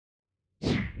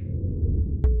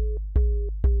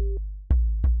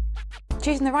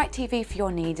Choosing the right TV for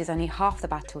your needs is only half the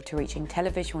battle to reaching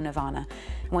televisual nirvana,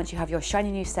 and once you have your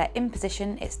shiny new set in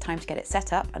position, it's time to get it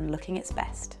set up and looking its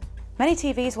best. Many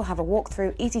TVs will have a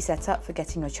walkthrough, easy setup for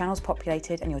getting your channels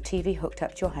populated and your TV hooked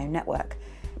up to your home network,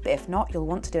 but if not, you'll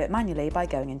want to do it manually by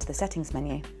going into the settings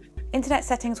menu. Internet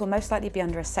settings will most likely be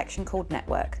under a section called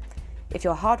Network. If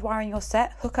you're hardwiring your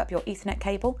set, hook up your Ethernet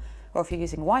cable, or if you're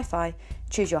using Wi-Fi,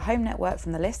 choose your home network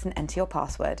from the list and enter your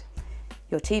password.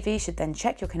 Your TV should then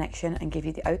check your connection and give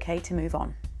you the OK to move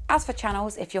on. As for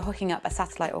channels, if you're hooking up a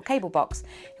satellite or cable box,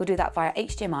 you'll do that via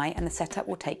HDMI and the setup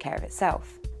will take care of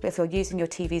itself. But if you're using your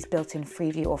TV's built-in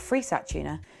Freeview or FreeSat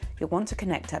tuner, you'll want to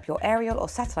connect up your aerial or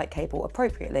satellite cable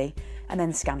appropriately and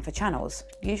then scan for channels,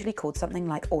 usually called something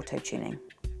like auto-tuning.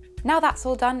 Now that's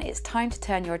all done, it's time to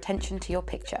turn your attention to your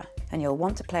picture, and you'll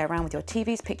want to play around with your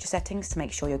TV's picture settings to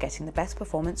make sure you're getting the best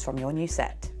performance from your new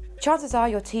set. Chances are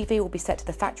your TV will be set to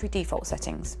the factory default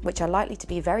settings, which are likely to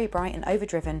be very bright and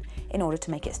overdriven in order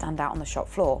to make it stand out on the shop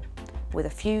floor. With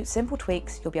a few simple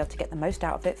tweaks, you'll be able to get the most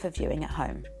out of it for viewing at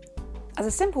home. As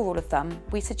a simple rule of thumb,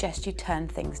 we suggest you turn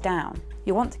things down.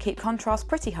 You want to keep contrast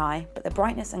pretty high, but the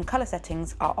brightness and colour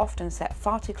settings are often set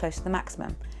far too close to the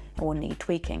maximum and will need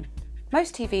tweaking.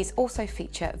 Most TVs also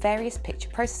feature various picture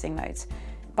processing modes.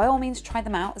 By all means try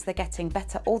them out as they're getting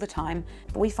better all the time,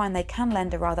 but we find they can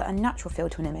lend a rather unnatural feel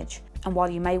to an image. And while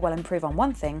you may well improve on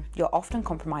one thing, you're often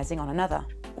compromising on another.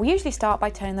 We usually start by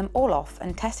turning them all off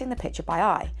and testing the picture by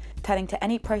eye, turning to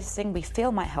any processing we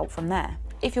feel might help from there.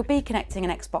 If you'll be connecting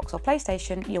an Xbox or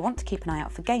PlayStation, you'll want to keep an eye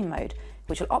out for game mode,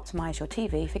 which will optimise your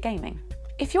TV for gaming.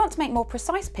 If you want to make more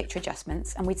precise picture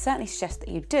adjustments, and we'd certainly suggest that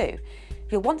you do,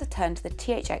 you'll want to turn to the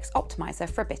THX Optimizer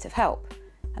for a bit of help.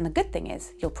 And the good thing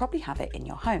is, you'll probably have it in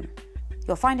your home.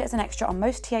 You'll find it as an extra on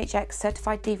most THX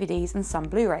certified DVDs and some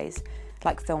Blu-rays,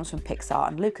 like films from Pixar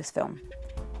and Lucasfilm.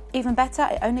 Even better,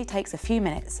 it only takes a few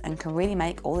minutes and can really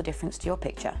make all the difference to your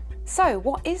picture. So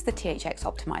what is the THX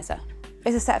Optimizer?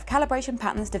 It's a set of calibration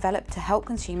patterns developed to help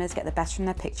consumers get the best from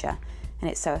their picture, and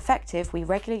it's so effective we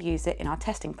regularly use it in our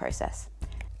testing process.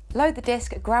 Load the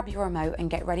disc, grab your remote and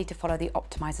get ready to follow the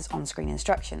Optimizer's on-screen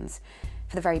instructions.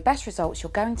 For the very best results, you're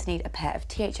going to need a pair of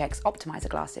THX Optimizer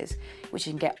glasses, which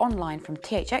you can get online from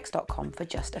thx.com for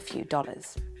just a few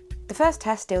dollars. The first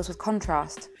test deals with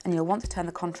contrast, and you'll want to turn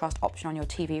the contrast option on your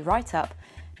TV right up,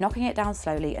 knocking it down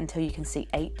slowly until you can see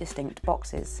 8 distinct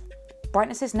boxes.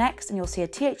 Brightness is next, and you'll see a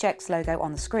THX logo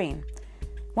on the screen.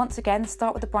 Once again,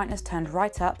 start with the brightness turned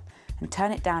right up and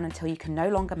turn it down until you can no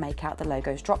longer make out the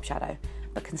logo's drop shadow,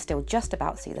 but can still just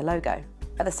about see the logo.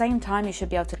 At the same time, you should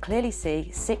be able to clearly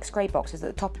see 6 grey boxes at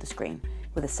the top of the screen,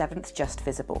 with a 7th just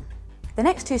visible. The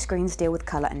next 2 screens deal with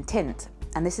colour and tint,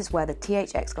 and this is where the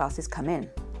THX glasses come in.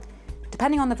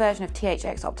 Depending on the version of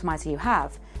THX Optimizer you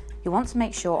have, you want to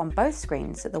make sure on both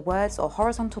screens that the words or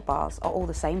horizontal bars are all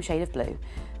the same shade of blue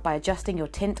by adjusting your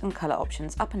tint and colour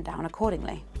options up and down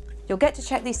accordingly. You'll get to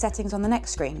check these settings on the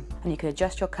next screen, and you can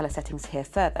adjust your colour settings here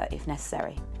further if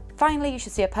necessary. Finally, you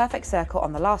should see a perfect circle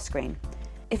on the last screen.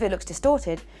 If it looks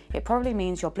distorted, it probably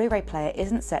means your Blu-ray player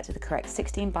isn't set to the correct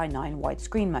 16:9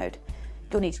 widescreen mode.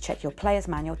 You'll need to check your player's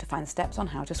manual to find steps on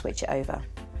how to switch it over.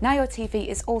 Now your TV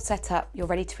is all set up, you're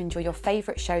ready to enjoy your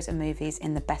favourite shows and movies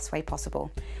in the best way possible.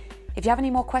 If you have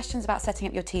any more questions about setting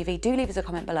up your TV, do leave us a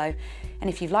comment below, and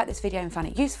if you've liked this video and found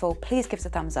it useful, please give us a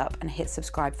thumbs up and hit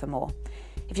subscribe for more.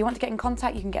 If you want to get in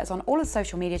contact, you can get us on all of the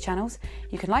social media channels.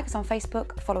 You can like us on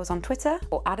Facebook, follow us on Twitter,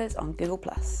 or add us on Google+.